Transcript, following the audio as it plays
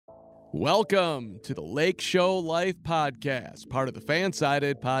Welcome to the Lake Show Life Podcast, part of the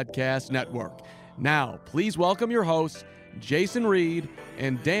Fansided Podcast Network. Now, please welcome your hosts, Jason Reed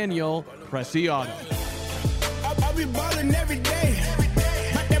and Daniel Preciado. I'll be ballin' every day.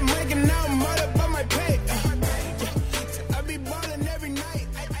 But that mic and now I'm all up on my pay. I'll be ballin' every night.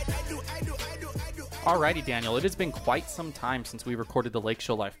 I do. Alrighty, Daniel. It has been quite some time since we recorded the Lake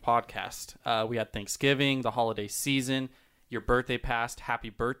Show Life podcast. We had Thanksgiving, the holiday season. Your birthday passed. Happy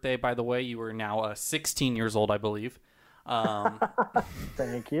birthday, by the way. You are now 16 years old, I believe.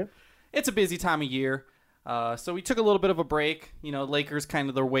 Thank you. It's a busy time of year. So we took a little bit of a break. You know, Lakers kind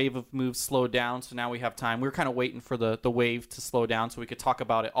of their wave of moves slowed down, so now we have time. We were kind of waiting for the wave to slow down so we could talk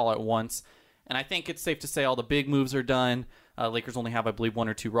about it all at once. And I think it's safe to say all the big moves are done. Lakers only have, I believe, 1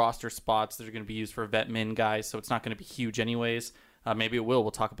 or 2 roster spots that are going to be used for vet min guys, so it's not going to be huge anyways. Maybe it will.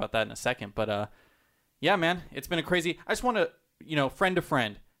 We'll talk about that in a second. But, yeah, man, it's been a crazy... I just want to, friend to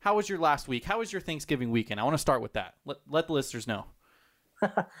friend, how was your last week? How was your Thanksgiving weekend? I want to start with that. Let the listeners know.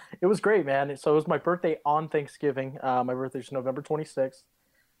 It was great, man. So it was my birthday on Thanksgiving. My birthday's November 26th.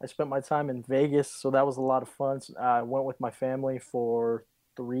 I spent my time in Vegas, so that was a lot of fun. I went with my family for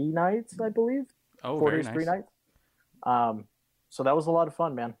 3 nights, I believe. Oh, 4 very days, nice. 3 nights. So that was a lot of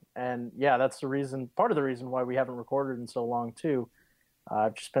fun, man. And yeah, that's part of the reason why we haven't recorded in so long too.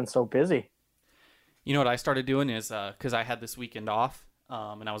 I've just been so busy. You know what I started doing is, because I had this weekend off,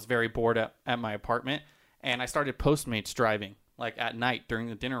 and I was very bored at my apartment, and I started Postmates driving, like at night during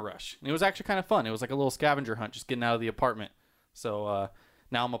the dinner rush. And it was actually kind of fun. It was like a little scavenger hunt, just getting out of the apartment. So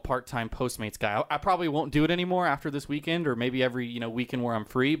now I'm a part-time Postmates guy. I probably won't do it anymore after this weekend, or maybe every weekend where I'm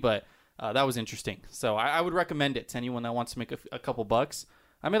free, but that was interesting. So I would recommend it to anyone that wants to make a couple bucks.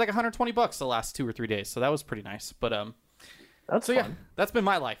 I made like $120 the last 2 or 3 days, so that was pretty nice. But That's so fun. yeah, that's been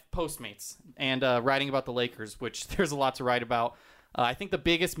my life, Postmates, and writing about the Lakers, which there's a lot to write about. I think the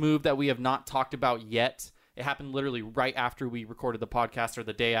biggest move that we have not talked about yet, it happened literally right after we recorded the podcast, or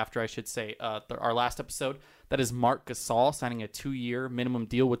the day after, I should say, our last episode. That is Marc Gasol signing a 2-year minimum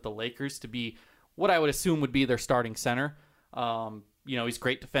deal with the Lakers to be what I would assume would be their starting center. He's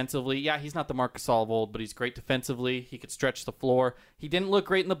great defensively. Yeah, he's not the Marc Gasol of old, but he's great defensively. He could stretch the floor. He didn't look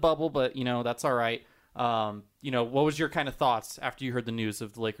great in the bubble, but, that's all right. What was your kind of thoughts after you heard the news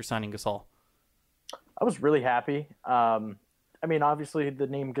of the Lakers signing Gasol? I was really happy. Obviously the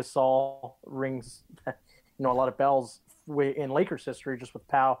name Gasol rings, a lot of bells in Lakers history, just with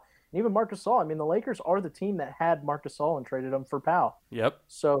Pau and even Marc Gasol. The Lakers are the team that had Marc Gasol and traded him for Pau. Yep.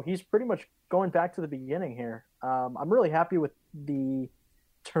 So he's pretty much going back to the beginning here. I'm really happy with the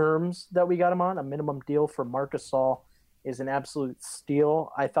terms that we got him on. A minimum deal for Marc Gasol is an absolute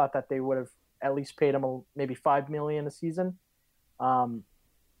steal. I thought that they would have at least paid him maybe $5 million a season.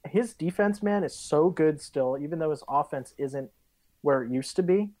 His defense, man, is so good still, even though his offense isn't where it used to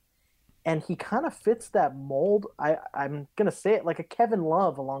be. And he kind of fits that mold. I'm going to say it like a Kevin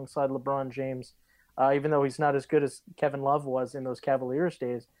Love alongside LeBron James, even though he's not as good as Kevin Love was in those Cavaliers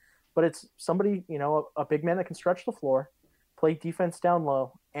days. But it's somebody, a big man that can stretch the floor, play defense down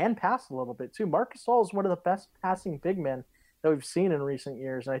low, and pass a little bit too. Marc Gasol is one of the best passing big men that we've seen in recent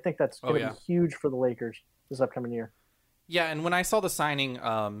years, and I think that's going to be huge for the Lakers this upcoming year. Yeah, and when I saw the signing,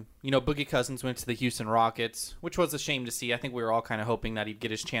 Boogie Cousins went to the Houston Rockets, which was a shame to see. I think we were all kind of hoping that he'd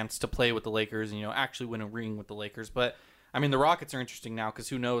get his chance to play with the Lakers and, actually win a ring with the Lakers. But, the Rockets are interesting now because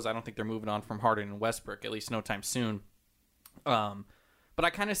who knows? I don't think they're moving on from Harden and Westbrook, at least no time soon. But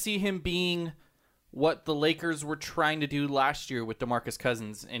I kind of see him being what the Lakers were trying to do last year with DeMarcus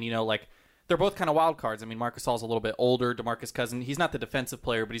Cousins. And, they're both kind of wild cards. Marc Gasol's a little bit older. DeMarcus Cousins, he's not the defensive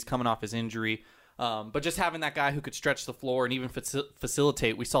player, but he's coming off his injury. But just having that guy who could stretch the floor and even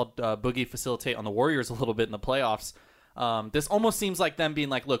facilitate. We saw Boogie facilitate on the Warriors a little bit in the playoffs. This almost seems like them being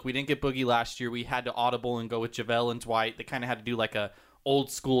like, look, we didn't get Boogie last year. We had to audible and go with JaVale and Dwight. They kind of had to do like a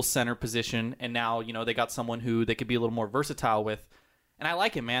old school center position. And now, they got someone who they could be a little more versatile with. And I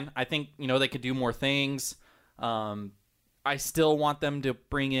like it, man. I think, they could do more things. I still want them to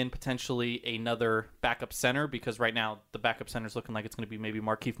bring in potentially another backup center because right now the backup center is looking like it's going to be maybe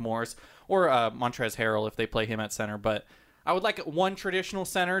Markieff Morris or Montrezl Harrell if they play him at center. But I would like one traditional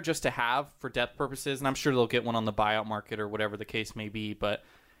center just to have for depth purposes, and I'm sure they'll get one on the buyout market or whatever the case may be. But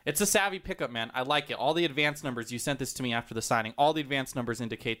it's a savvy pickup, man. I like it. All the advanced numbers, you sent this to me after the signing, all the advanced numbers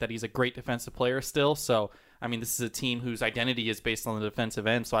indicate that he's a great defensive player still. So, this is a team whose identity is based on the defensive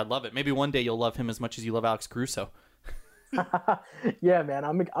end, so I love it. Maybe one day you'll love him as much as you love Alex Caruso. Yeah, man,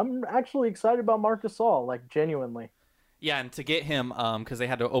 I'm actually excited about Marc Gasol, like genuinely. Yeah, and to get him, because they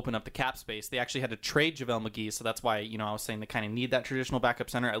had to open up the cap space, they actually had to trade JaVale McGee. So that's why, I was saying they kind of need that traditional backup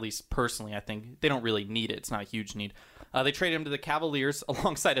center. At least personally, I think they don't really need it. It's not a huge need. They traded him to the Cavaliers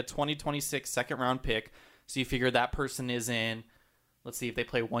alongside a 2026 second-round pick. So you figure that person is in, let's see, if they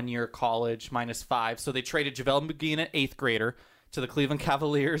play 1 year college, -5. So they traded JaVale McGee, an 8th grader, to the Cleveland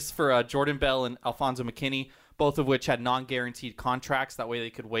Cavaliers for Jordan Bell and Alfonso McKinney, both of which had non-guaranteed contracts. That way they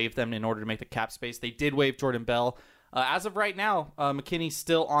could waive them in order to make the cap space. They did waive Jordan Bell. As of right now, McKinney's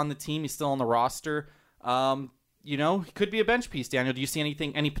still on the team. He's still on the roster. He could be a bench piece, Daniel. Do you see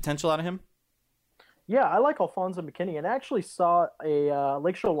any potential out of him? Yeah, I like Alfonso McKinney, and I actually saw a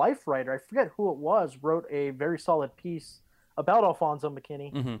Lake Show Life writer, I forget who it was, wrote a very solid piece about Alfonso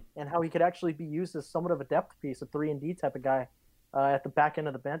McKinney and how he could actually be used as somewhat of a depth piece, a 3-and-D type of guy at the back end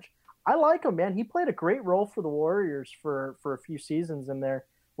of the bench. I like him, man. He played a great role for the Warriors for a few seasons in there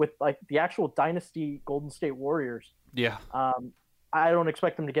with like the actual dynasty Golden State Warriors. Yeah. I don't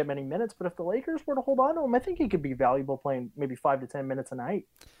expect him to get many minutes, but if the Lakers were to hold on to him, I think he could be valuable playing maybe 5 to 10 minutes a night.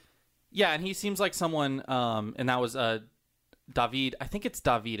 Yeah, and he seems like someone, and that was David. I think it's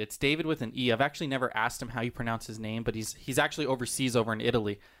David. It's David with an E. I've actually never asked him how you pronounce his name, but he's actually overseas over in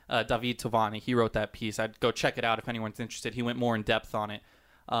Italy. David Tovani. He wrote that piece. I'd go check it out if anyone's interested. He went more in depth on it.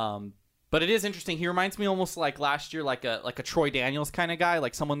 But it is interesting. He reminds me almost like last year, like a Troy Daniels kind of guy,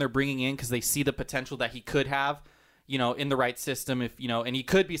 like someone they're bringing in because they see the potential that he could have, in the right system. And he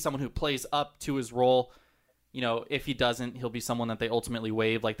could be someone who plays up to his role. If he doesn't, he'll be someone that they ultimately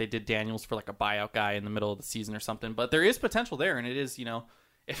waive, like they did Daniels for like a buyout guy in the middle of the season or something. But there is potential there, and it is,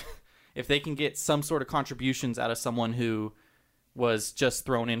 if they can get some sort of contributions out of someone who was just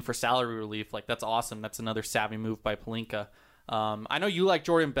thrown in for salary relief, like that's awesome. That's another savvy move by Pelinka. I know you like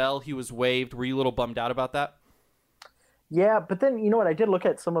Jordan Bell. He was waived. Were you a little bummed out about that? Yeah, but then, you know what? I did look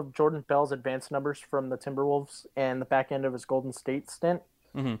at some of Jordan Bell's advanced numbers from the Timberwolves and the back end of his Golden State stint.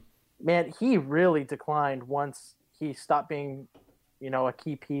 Mm-hmm. Man, he really declined once he stopped being, a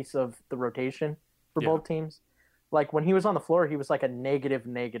key piece of the rotation for both teams. Like when he was on the floor, he was like a negative.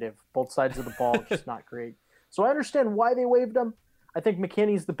 Both sides of the ball, just not great. So I understand why they waived him. I think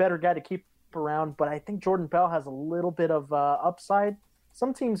McKinney's the better guy to keep around, but I think Jordan Bell has a little bit of upside.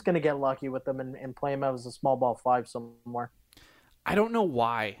 Some team's going to get lucky with him and play him as a small ball 5 somewhere. I don't know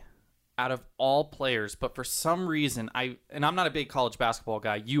why, out of all players, but for some reason, I'm not a big college basketball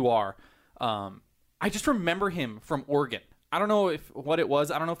guy. You are. I just remember him from Oregon. I don't know what it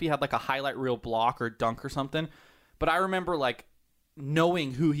was. I don't know if he had like a highlight reel block or dunk or something, but I remember like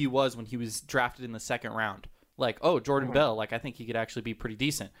knowing who he was when he was drafted in the 2nd round. Like, oh, Jordan Bell. Like, I think he could actually be pretty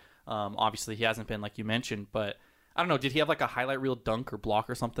decent. Obviously, he hasn't been like you mentioned, but I don't know. Did he have like a highlight reel dunk or block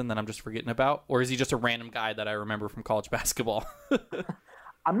or something that I'm just forgetting about? Or is he just a random guy that I remember from college basketball?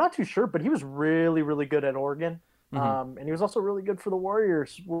 I'm not too sure, but he was really, really good at Oregon. And he was also really good for the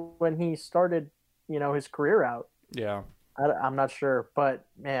Warriors when he started, his career out. Yeah. I'm not sure, but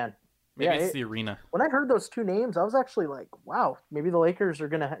man. Maybe it's the arena. When I heard those two names, I was actually like, wow, maybe the Lakers are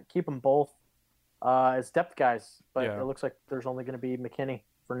going to keep them both as depth guys. But it looks like there's only going to be McKinney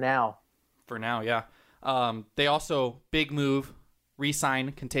for now. For now, yeah. They also, big move,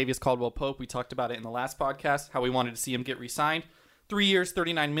 re-sign Kentavious Caldwell-Pope. We talked about it in the last podcast, how we wanted to see him get re-signed. 3 years,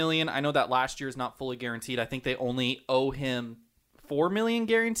 $39 million. I know that last year is not fully guaranteed. I think they only owe him $4 million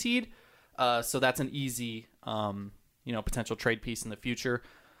guaranteed. So that's an easy, potential trade piece in the future.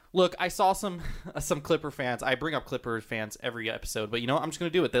 Look, I saw some Clipper fans. I bring up Clipper fans every episode, but I'm just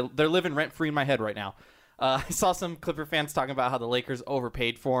going to do it. They're living rent-free in my head right now. I saw some Clipper fans talking about how the Lakers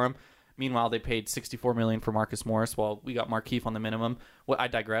overpaid for him. Meanwhile, they paid $64 million for Marcus Morris while we got Markieff on the minimum. Well, I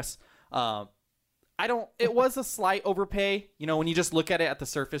digress. It was a slight overpay, when you just look at it at the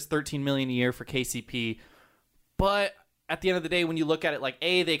surface, $13 million a year for KCP. But at the end of the day, when you look at it, like,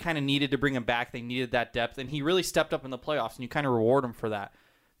 A, they kind of needed to bring him back. They needed that depth, and he really stepped up in the playoffs, and you kind of reward him for that.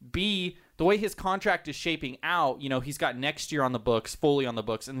 B, the way his contract is shaping out, he's got next year on the books, fully on the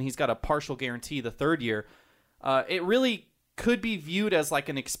books, and he's got a partial guarantee the 3rd year. It really could be viewed as like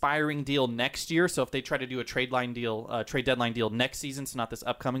an expiring deal next year. So if they try to do a trade deadline deal next season, so not this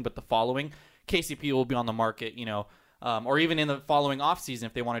upcoming, but the following, KCP will be on the market, or even in the following offseason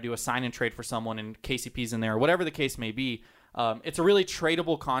if they want to do a sign and trade for someone and KCP's in there, or whatever the case may be. It's a really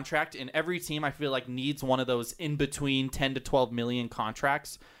tradable contract, and every team I feel like needs one of those in between 10 to 12 million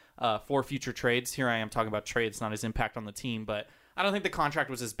contracts for future trades. Here I am talking about trades, not his impact on the team, but I don't think the contract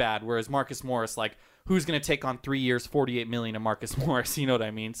was as bad. Whereas Marcus Morris, like, who's going to take on 3 years, $48 million of Marcus Morris? You know what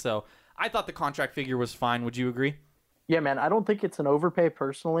I mean? So I thought the contract figure was fine. Would you agree? Yeah, man. I don't think it's an overpay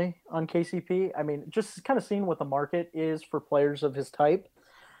personally on KCP. I mean, just kind of seeing what the market is for players of his type,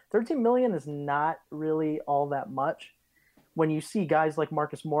 $13 million is not really all that much. when you see guys like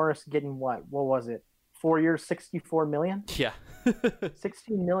Marcus Morris getting what was it? 4 years, $64 million? Yeah. $16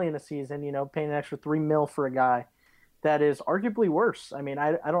 million a season, paying an extra $3 million for a guy that is arguably worse. I mean,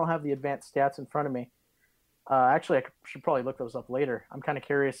 I don't have the advanced stats in front of me. Actually, I should probably look those up later. I'm kind of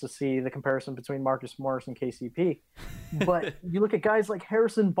curious to see the comparison between Marcus Morris and KCP. But you look at guys like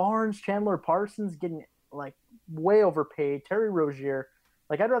Harrison Barnes, Chandler Parsons getting like way overpaid, Terry Rozier.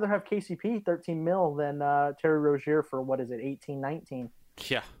 Like, I'd rather have KCP $13 million than Terry Rozier for, 18, 19.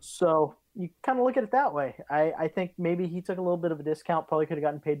 Yeah. So you kind of look at it that way. I think maybe he took a little bit of a discount, probably could have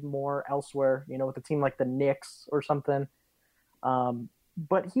gotten paid more elsewhere, with a team like the Knicks or something.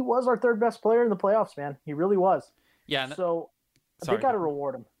 But he was our third best player in the playoffs, man. He really was. Yeah. So they got to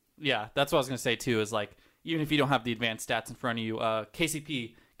reward him. Yeah, that's what I was going to say, too, is like, even if you don't have the advanced stats in front of you,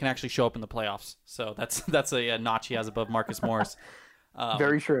 KCP can actually show up in the playoffs. So that's a notch he has above Marcus Morris.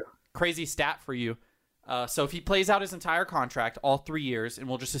 Very true. Crazy stat for you. So if he plays out his entire contract, all 3 years, and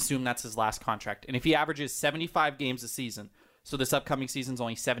we'll just assume that's his last contract, and if he averages 75 games a season, so this upcoming season's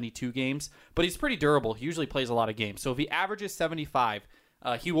only 72 games, but he's pretty durable. He usually plays a lot of games. So if he averages 75,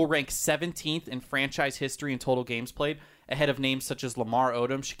 he will rank 17th in franchise history in total games played, ahead of names such as Lamar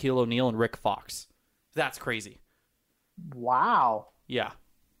Odom, Shaquille O'Neal, and Rick Fox. That's crazy. Wow. Yeah.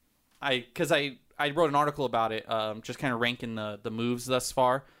 Because I wrote an article about it, just kind of ranking the moves thus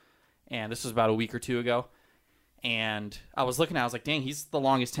far, and this was about a week or two ago. And I was looking at it, I was like, dang, he's the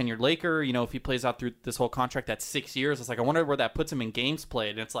longest tenured Laker. If he plays out through this whole contract, that's 6 years. I was like, I wonder where that puts him in games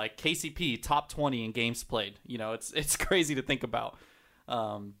played. And it's like KCP, top 20 in games played. It's crazy to think about.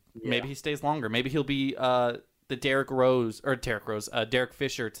 Maybe he stays longer. Maybe he'll be the Derek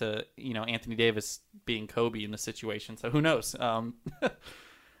Fisher to, Anthony Davis being Kobe in the situation. So who knows?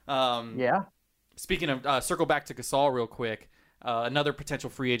 Yeah. Speaking of, circle back to Gasol real quick. Another potential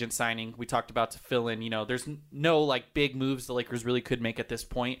free agent signing we talked about to fill in. There's no like big moves the Lakers really could make at this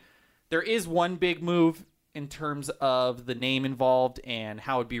point. There is one big move in terms of the name involved and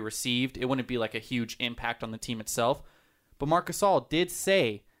how it'd be received. It wouldn't be like a huge impact on the team itself. But Marc Gasol did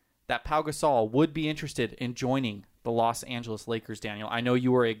say that Pau Gasol would be interested in joining the Los Angeles Lakers, Daniel. I know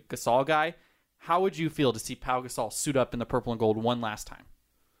you were a Gasol guy. How would you feel to see Pau Gasol suit up in the purple and gold one last time?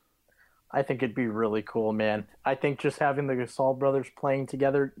 I think it'd be really cool, man. I think just having the Gasol brothers playing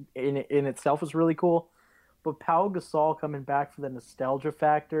together in itself is really cool. But Pau Gasol coming back for the nostalgia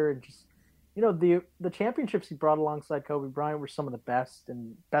factor and just, the championships he brought alongside Kobe Bryant were some of the best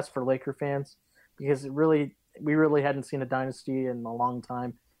for Laker fans because we really hadn't seen a dynasty in a long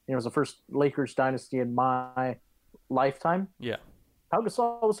time. It was the first Lakers dynasty in my lifetime. Yeah. Pau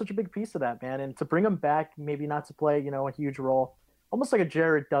Gasol was such a big piece of that, man. And to bring him back, maybe not to play, a huge role, almost like a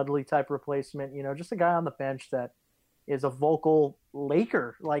Jared Dudley type replacement, just a guy on the bench that is a vocal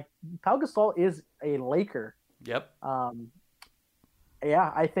Laker. Like, Pau Gasol is a Laker. Yep.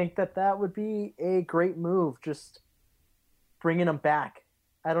 Yeah, I think that would be a great move, just bringing him back.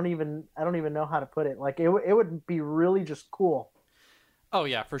 I don't even know how to put it. Like, it would be really just cool. Oh,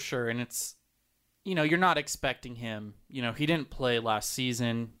 yeah, for sure. And it's, you're not expecting him. He didn't play last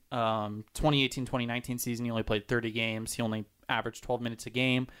season. 2018-2019 season, he only played 30 games. He only averaged 12 minutes a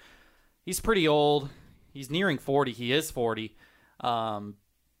game. He's pretty old. He's nearing 40. He is 40.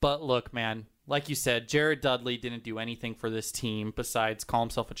 But look, man, like you said, Jared Dudley didn't do anything for this team besides call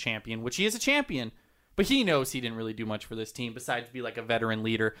himself a champion, which he is a champion. But he knows he didn't really do much for this team besides be like a veteran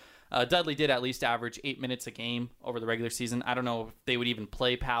leader. Dudley did at least average 8 minutes a game over the regular season. I don't know if they would even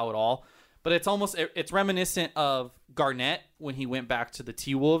play Pau at all. But it's reminiscent of Garnett when he went back to the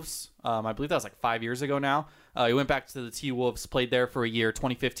T-Wolves. I believe that was like 5 years ago now. He went back to the T-Wolves, played there for a year,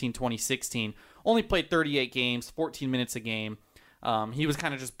 2015, 2016. Only played 38 games, 14 minutes a game. He was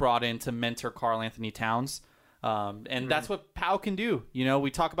kind of just brought in to mentor Karl Anthony Towns. And that's what Pau can do. We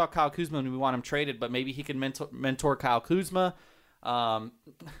talk about Kyle Kuzma and we want him traded, but maybe he can mentor Kyle Kuzma.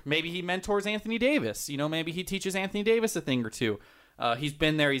 Maybe he mentors Anthony Davis. Maybe he teaches Anthony Davis a thing or two. He's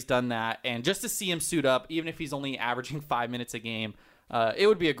been there, he's done that, and just to see him suit up, even if he's only averaging 5 minutes a game, it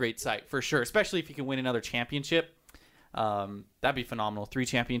would be a great sight for sure, especially if he can win another championship. That'd be phenomenal. 3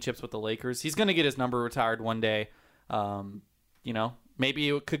 championships with the Lakers. He's going to get his number retired one day. Maybe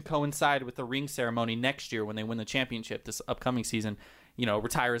it could coincide with the ring ceremony next year when they win the championship this upcoming season,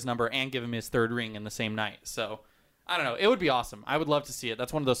 retire his number and give him his 3rd ring in the same night. So, I don't know. It would be awesome. I would love to see it.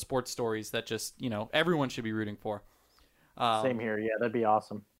 That's one of those sports stories that just, everyone should be rooting for. Same here. Yeah, that'd be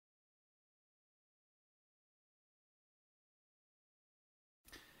awesome.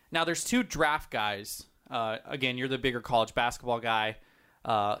 Now, there's 2 draft guys. Again, you're the bigger college basketball guy.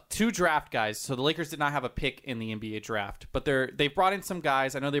 2 draft guys. So the Lakers did not have a pick in the NBA draft, but they brought in some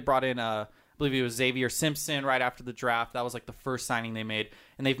guys. I know they brought in, I believe it was Xavier Simpson right after the draft. That was like the first signing they made.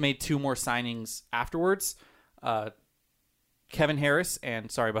 And they've made 2 more signings afterwards. Kevin Harris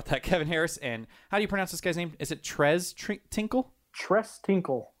and how do you pronounce this guy's name? Is it Tinkle? Tres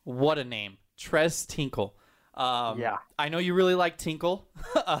Tinkle. What a name. Tres Tinkle. Yeah. I know you really like Tinkle.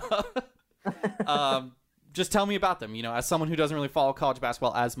 Just tell me about them. You know, as someone who doesn't really follow college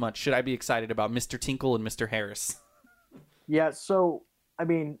basketball as much, should I be excited about Mr. Tinkle and Mr. Harris? Yeah, so, I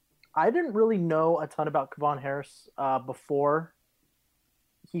mean, I didn't really know a ton about Kevon Harris before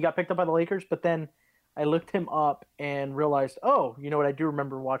he got picked up by the Lakers, but then I looked him up and realized, oh, you know what? I do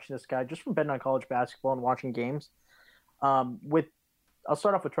remember watching this guy just from betting on college basketball and watching games. I'll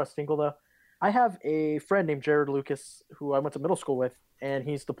start off with Trust Tinkle, though. I have a friend named Jared Lucas who I went to middle school with, and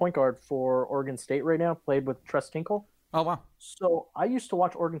he's the point guard for Oregon State right now, played with Trust Tinkle. Oh, wow. So I used to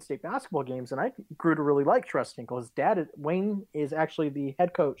watch Oregon State basketball games, and I grew to really like Trust Tinkle. His dad, Wayne, is actually the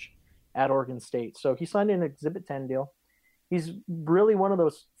head coach at Oregon State. So he signed an Exhibit 10 deal. He's really one of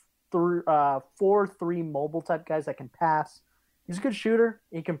those 4-3 mobile type guys that can pass. He's a good shooter.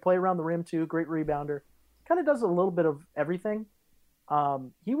 He can play around the rim too. Great rebounder. Kind of does a little bit of everything.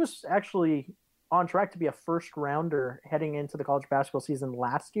 He was actually on track to be a first rounder heading into the college basketball season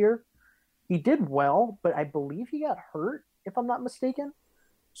last year. He did well, but I believe he got hurt, if I'm not mistaken.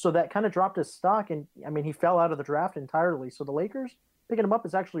 So that kind of dropped his stock. And I mean, he fell out of the draft entirely. So the Lakers picking him up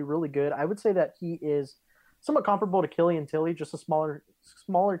is actually really good. I would say that he is somewhat comparable to Killian Tilly, just a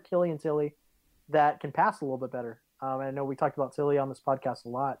smaller Killian Tilly that can pass a little bit better. I know we talked about Tilly on this podcast a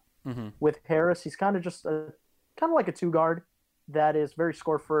lot. Mm-hmm. With Harris, he's kind of just kind of like a 2 guard that is very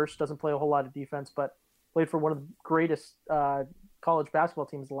score first, doesn't play a whole lot of defense, but played for one of the greatest college basketball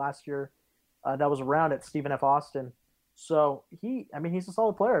teams last year that was around at Stephen F. Austin. So he's a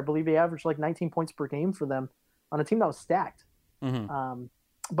solid player. I believe he averaged like 19 points per game for them on a team that was stacked. Mm-hmm.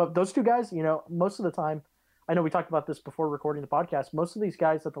 But those 2 guys, you know, most of the time, I know we talked about this before recording the podcast, most of these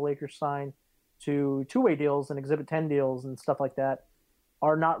guys that the Lakers sign to 2-way deals and Exhibit 10 deals and stuff like that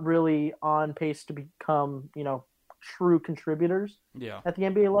are not really on pace to become, you know, true contributors at the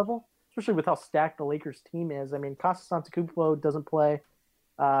NBA level, especially with how stacked the Lakers team is. I mean, Kostas Antetokounmpo doesn't play.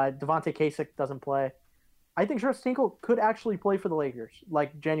 Devontae Kasich doesn't play. I think Trust Tinkle could actually play for the Lakers,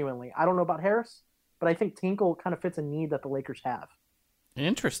 like genuinely. I don't know about Harris, but I think Tinkle kind of fits a need that the Lakers have.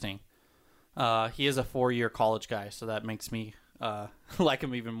 Interesting. He is a 4-year college guy, so that makes me like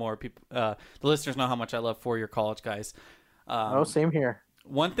him even more. People, the listeners know how much I love 4-year college guys. Same here.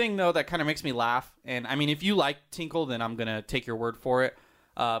 One thing, though, that kind of makes me laugh, and I mean, if you like Tinkle, then I'm going to take your word for it.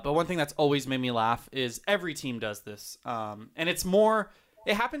 But one thing that's always made me laugh is every team does this. And it's more,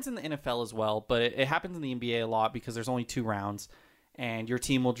 it happens in the NFL as well, but it happens in the NBA a lot because there's only 2 rounds, and your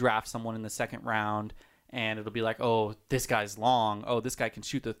team will draft someone in the 2nd round, and it'll be like, oh, this guy's long. Oh, this guy can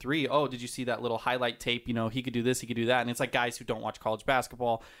shoot the 3. Oh, did you see that little highlight tape? You know, he could do this, he could do that. And it's like guys who don't watch college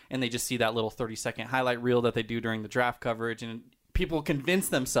basketball, and they just see that little 30-second highlight reel that they do during the draft coverage, and people convince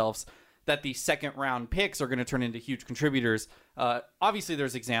themselves that the 2nd round picks are going to turn into huge contributors. Obviously,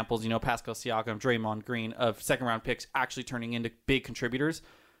 there's examples, you know, Pascal Siakam, Draymond Green, of 2nd round picks actually turning into big contributors.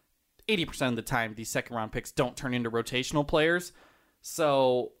 80% of the time, these 2nd round picks don't turn into rotational players.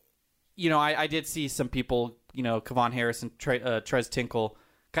 So, you know, I did see some people, you know, Kevon Harris and Trez Tinkle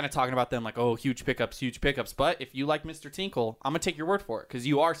kind of talking about them like, oh, huge pickups. But if you like Mr. Tinkle, I'm going to take your word for it because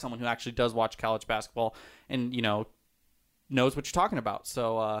you are someone who actually does watch college basketball and, you know, knows what you're talking about.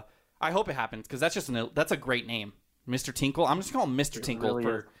 So I hope it happens because that's a great name, Mr. Tinkle. I'm just calling him Mr. Tinkle really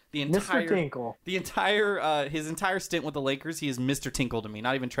for is. the entire Mr. Tinkle. His entire stint with the Lakers. He is Mr. Tinkle to me,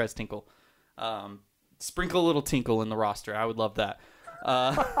 not even Trez Tinkle. Sprinkle a little tinkle in the roster. I would love that.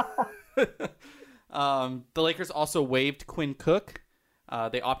 The Lakers also waived Quinn Cook.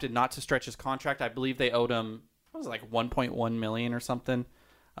 They opted not to stretch his contract. I believe they owed him, what was it, like $1.1 million or something.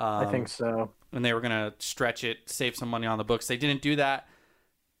 I think so. And they were going to stretch it, save some money on the books. They didn't do that.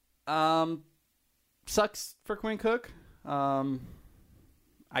 Sucks for Quinn Cook.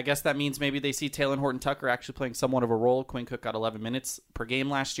 I guess that means maybe they see Taylor Horton-Tucker actually playing somewhat of a role. Quinn Cook got 11 minutes per game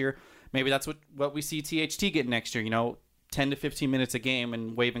last year. Maybe that's what we see THT get next year. You know, 10 to 15 minutes a game,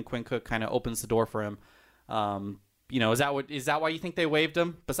 and waiving Quinn Cook kind of opens the door for him. You know, is that why you think they waived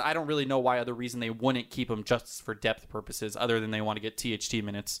him? But I don't really know why other reason they wouldn't keep him just for depth purposes, other than they want to get THT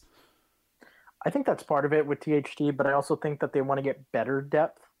minutes. I think that's part of it with THT, but I also think that they want to get better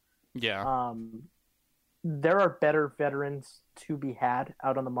depth. Yeah. There are better veterans to be had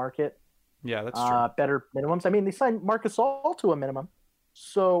out on the market. Yeah, that's true. Better minimums. I mean, they signed Marcus Gasol to a minimum.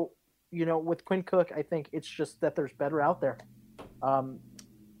 So, you know, with Quinn Cook, I think it's just that there's better out there.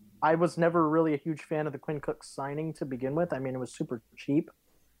 I was never really a huge fan of the Quinn Cook signing to begin with. I mean, it was super cheap.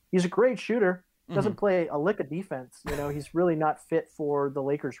 He's a great shooter. Doesn't play a lick of defense. He's really not fit for the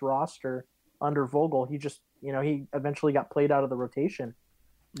Lakers roster under Vogel. He just, he eventually got played out of the rotation.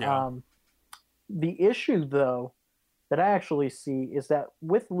 Yeah. The issue, though, that I actually see is that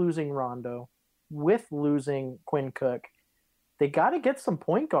with losing Rondo, with losing Quinn Cook, they got to get some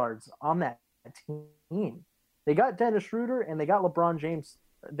point guards on that team. They got Dennis Schroeder and they got LeBron James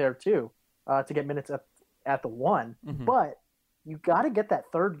there too to get minutes at the one. But you got to get that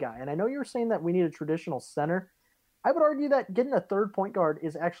third guy. And I know you were saying that we need a traditional center. I would argue that getting a third point guard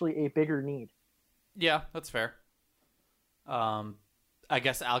is actually a bigger need. Yeah, that's fair. I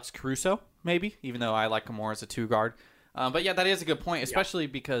guess Alex Caruso, maybe, even though I like him more as a two guard. But yeah, that is a good point, especially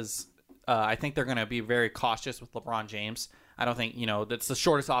because I think they're going to be very cautious with LeBron James. I don't think, that's the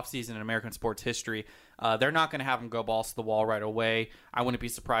shortest offseason in American sports history. They're not going to have him go balls to the wall right away. I wouldn't be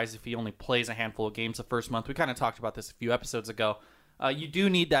surprised if he only plays a handful of games the first month. We kind of talked about this a few episodes ago. You do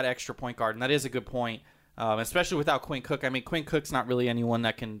need that extra point guard, and that is a good point, especially without Quinn Cook. I mean, Quinn Cook's not really anyone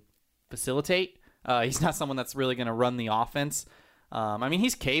that can facilitate. He's not someone that's really going to run the offense. I mean,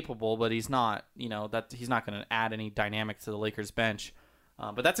 he's capable, but he's not, he's not going to add any dynamic to the Lakers bench.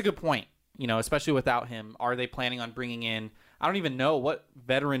 But that's a good point, especially without him. Are they planning on bringing in, I don't even know what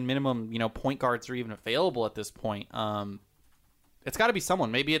veteran minimum, point guards are even available at this point. It's got to be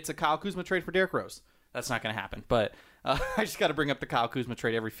someone. Maybe it's a Kyle Kuzma trade for Derrick Rose. That's not going to happen. But I just got to bring up the Kyle Kuzma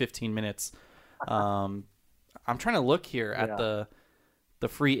trade every 15 minutes. I'm trying to look here at the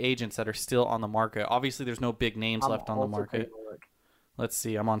free agents that are still on the market. Obviously, there's no big names left on the market. Let's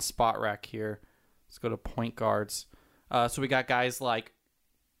see. I'm on Spot Rack here. Let's go to point guards. So we got guys like,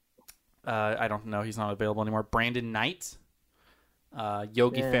 I don't know. He's not available anymore. Brandon Knight.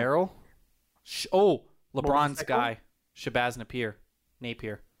 Yogi Ferrell. LeBron's guy. Shabazz Napier.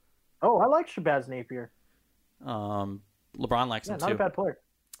 Oh, I like Shabazz Napier. LeBron likes him too. Not a bad player.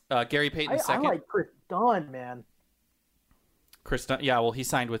 Gary Payton II. I like Chris Dunn, man. Chris Dunn. Yeah, well, he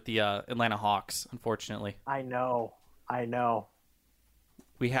signed with the Atlanta Hawks, unfortunately. I know.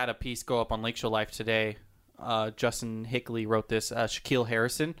 We had a piece go up on Lake Show Life today. Justin Hickley wrote this. Shaquille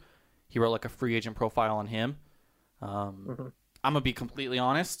Harrison. He wrote like a free agent profile on him. I'm going to be completely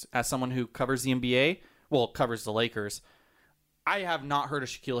honest. As someone who covers the NBA, covers the Lakers, I have not heard of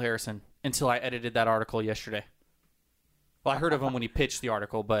Shaquille Harrison until I edited that article yesterday. Well, I heard of him when he pitched the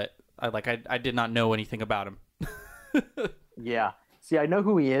article, but I did not know anything about him. Yeah. See, I know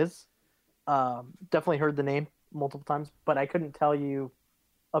who he is. Definitely heard the name multiple times, but I couldn't tell you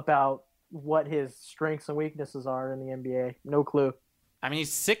about what his strengths and weaknesses are in the NBA. No clue. I mean,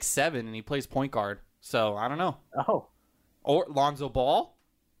 he's 6'7" and he plays point guard, so I don't know. Oh. Or Lonzo Ball?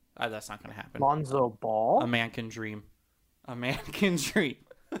 That's not going to happen. Lonzo Ball? A man can dream.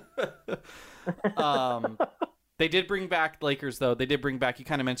 They did bring back Lakers, though. They did bring back, you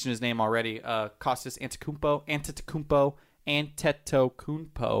kind of mentioned his name already, Kostas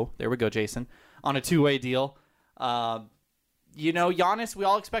Antetokounmpo. There we go, Jason. On a two-way deal. Giannis, we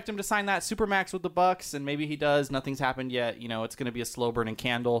all expect him to sign that Supermax with the Bucks, and maybe he does. Nothing's happened yet. It's going to be a slow-burning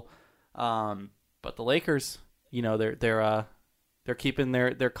candle. But the Lakers, they're keeping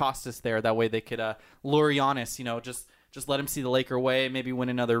their Kostas there. That way they could lure Giannis, just let him see the Laker way, maybe win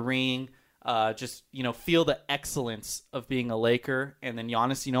another ring. Feel the excellence of being a Laker, and then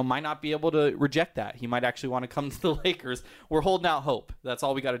Giannis, might not be able to reject that. He might actually want to come to the Lakers. We're holding out hope. That's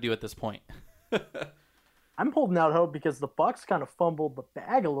all we got to do at this point. I'm holding out hope because the Bucks kind of fumbled the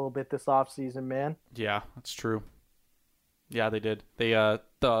bag a little bit this offseason, man. Yeah, that's true. Yeah, they did. They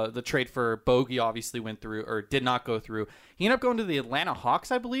the trade for Bogey obviously went through, or did not go through. He ended up going to the Atlanta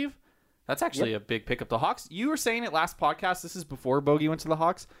Hawks, I believe. That's actually a big pickup. The Hawks, you were saying it last podcast, this is before Bogey went to the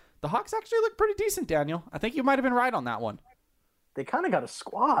Hawks. The Hawks actually look pretty decent, Daniel. I think you might have been right on that one. They kind of got a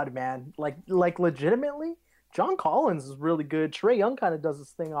squad, man. Like legitimately, John Collins is really good. Trae Young kind of does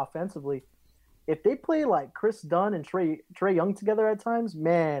this thing offensively. If they play like Chris Dunn and Trae Young together at times,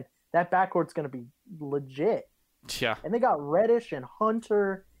 man, that backcourt's going to be legit. Yeah. And they got Reddish and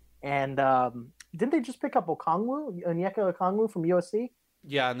Hunter, and didn't they just pick up Onyeka Okongwu from USC?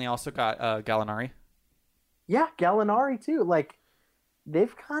 Yeah, and they also got Gallinari. Yeah, Gallinari too. Like,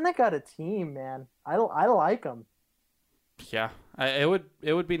 they've kind of got a team, man. I like them. Yeah, it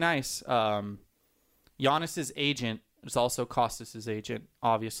would be nice. Giannis's agent is also Kostas' agent,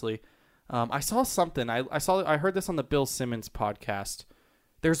 obviously. I saw something. I heard this on the Bill Simmons podcast.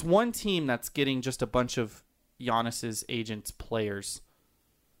 There's one team that's getting just a bunch of Giannis's agent's players.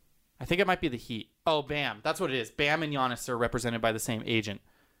 I think it might be the Heat. Oh, Bam. That's what it is. Bam and Giannis are represented by the same agent.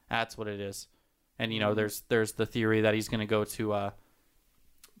 That's what it is. And there's the theory that he's going to go to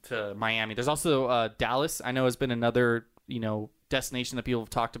Miami. There's also Dallas. I know has been another destination that people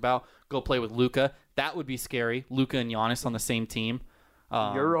have talked about. Go play with Luka. That would be scary. Luka and Giannis on the same team.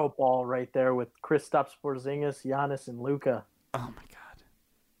 Euro ball right there with Kristaps Porzingis, Giannis, and Luka. Oh my God.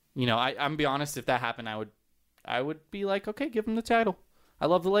 You know, I'm gonna be honest. If that happened, I would be like, okay, give him the title. I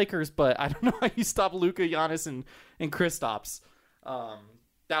love the Lakers, but I don't know how you stop Luka, Giannis, and Kristaps.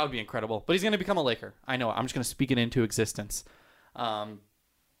 That would be incredible. But he's gonna become a Laker. I know. I'm just gonna speak it into existence.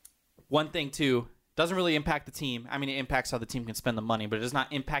 One thing too, doesn't really impact the team. I mean, it impacts how the team can spend the money, but it does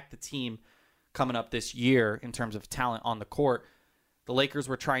not impact the team coming up this year in terms of talent on the court. The Lakers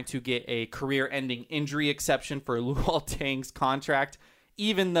were trying to get a career-ending injury exception for Luol Deng's contract,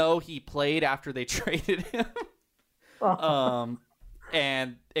 even though he played after they traded him.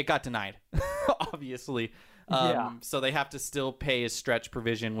 And it got denied, obviously. So they have to still pay his stretch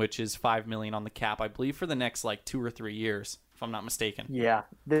provision, which is $5 million on the cap, I believe, for the next 2 or 3 years, if I'm not mistaken. Yeah,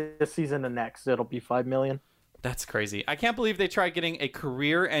 this season and next, it'll be $5 million. That's crazy. I can't believe they tried getting a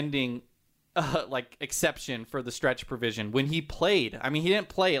career-ending exception for the stretch provision when he played. I mean, he didn't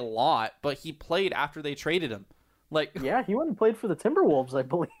play a lot, but he played after they traded him. Yeah, he went and played for the Timberwolves, I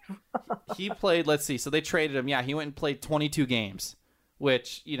believe. He played, let's see, so they traded him. Yeah, he went and played 22 games,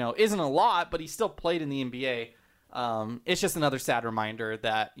 which, isn't a lot, but he still played in the NBA. It's just another sad reminder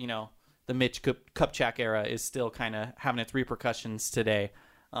that, the Mitch Kupchak era is still kind of having its repercussions today.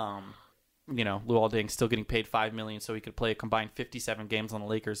 Luol Deng still getting paid $5 million so he could play a combined 57 games on the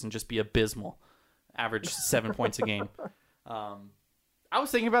Lakers and just be abysmal, average 7 points a game. I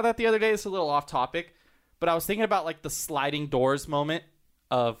was thinking about that the other day. It's a little off topic, but I was thinking about the sliding doors moment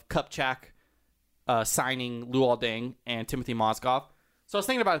of Kupchak signing Luol Deng and Timothy Mozgov. So I was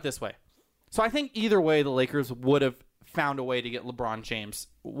thinking about it this way. So I think either way, the Lakers would have found a way to get LeBron James.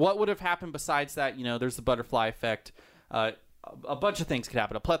 What would have happened besides that? There's the butterfly effect. A bunch of things could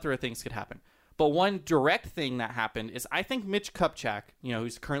happen. A plethora of things could happen. But one direct thing that happened is I think Mitch Kupchak,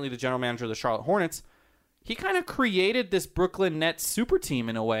 who's currently the general manager of the Charlotte Hornets, he kind of created this Brooklyn Nets super team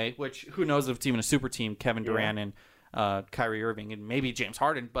in a way, which who knows if it's even a super team, Kevin Durant and Kyrie Irving and maybe James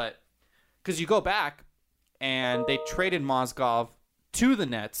Harden. But because you go back and they traded Mozgov to the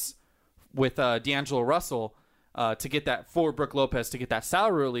Nets with D'Angelo Russell to get that for Brook Lopez to get that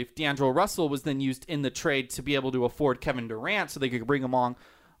salary relief. D'Angelo Russell was then used in the trade to be able to afford Kevin Durant so they could bring him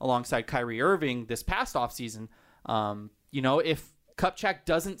alongside Kyrie Irving this past offseason. If Kupchak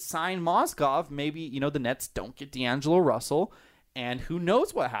doesn't sign Mozgov, maybe, the Nets don't get D'Angelo Russell, and who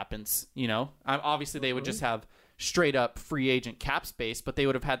knows what happens, Obviously, they would just have straight-up free agent cap space, but they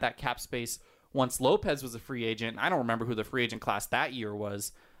would have had that cap space once Lopez was a free agent. I don't remember who the free agent class that year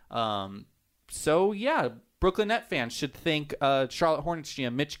was. Brooklyn Net fans should thank Charlotte Hornets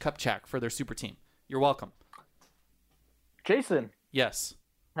GM Mitch Kupchak for their super team. You're welcome. Jason. Yes.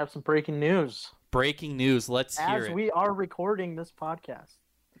 Have some breaking news. Breaking news. Let's hear it. As we are recording this podcast.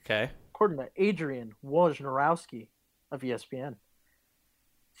 Okay. According to Adrian Wojnarowski of ESPN,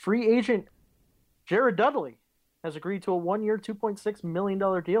 free agent Jared Dudley has agreed to a 1-year, $2.6 million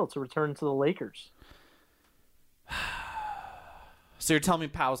deal to return to the Lakers. So you're telling me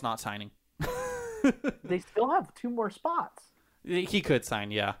Powell's not signing? They still have 2 more spots. He could sign,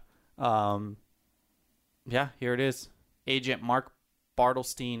 yeah. Here it is. Agent Mark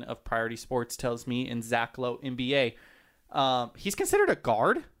Bartelstein of Priority Sports tells me in Zach Lowe NBA. He's considered a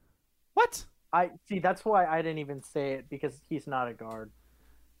guard? What? I see. That's why I didn't even say it, because he's not a guard.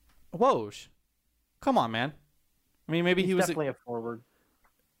 Woj. Come on, man. I mean, maybe he's he was definitely a forward.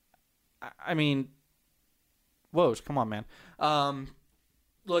 I mean, Woj, come on, man.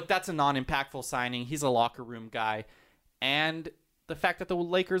 Look, that's a non-impactful signing. He's a locker room guy. And the fact that the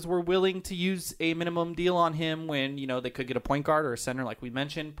Lakers were willing to use a minimum deal on him when, they could get a point guard or a center like we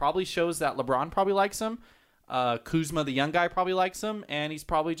mentioned probably shows that LeBron probably likes him. Kuzma, the young guy, probably likes him. And he's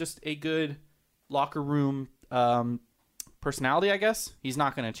probably just a good locker room personality, I guess. He's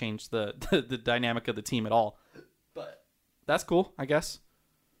not going to change the dynamic of the team at all. But that's cool, I guess.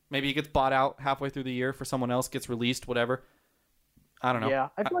 Maybe he gets bought out halfway through the year for someone else, gets released, whatever. I don't know. Yeah,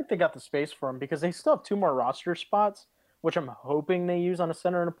 I feel like they got the space for him because they still have 2 more roster spots, which I'm hoping they use on a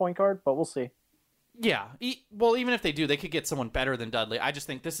center and a point guard, but we'll see. Yeah. Well, even if they do, they could get someone better than Dudley. I just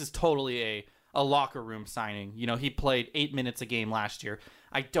think this is totally a locker room signing. He played 8 minutes a game last year.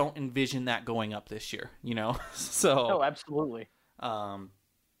 I don't envision that going up this year, So. Oh, absolutely.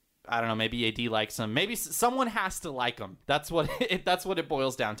 I don't know. Maybe AD likes him. Maybe someone has to like him. That's what it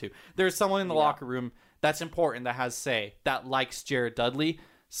boils down to. There's someone in the locker room that's important that has say that likes Jared Dudley.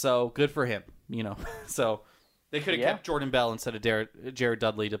 So good for him. So they could have kept Jordan Bell instead of Jared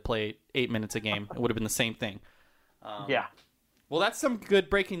Dudley to play 8 minutes a game. It would have been the same thing. Well, that's some good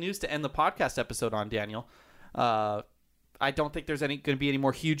breaking news to end the podcast episode on, Daniel. I don't think there's going to be any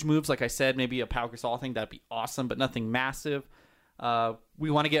more huge moves. Like I said, maybe a Pau Gasol thing. That'd be awesome, but nothing massive.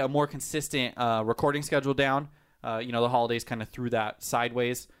 We want to get a more consistent recording schedule down. The holidays kind of threw that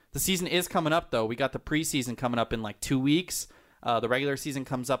sideways. The season is coming up, though. We got the preseason coming up in like 2 weeks. The regular season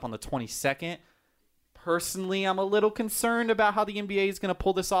comes up on the 22nd. Personally, I'm a little concerned about how the NBA is going to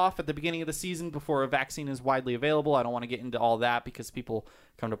pull this off at the beginning of the season before a vaccine is widely available. I don't want to get into all that because people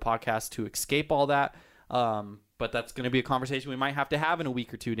come to podcasts to escape all that. But that's going to be a conversation we might have to have in a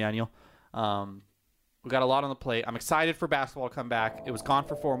week or two, Daniel. We got a lot on the plate. I'm excited for basketball to come back. It was gone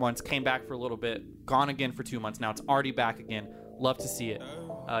for 4 months, came back for a little bit, gone again for 2 months. Now it's already back again. Love to see it.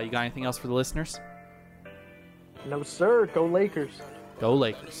 You got anything else for the listeners? No, sir. Go Lakers. Go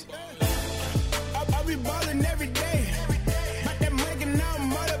Lakers. I be ballin' every day.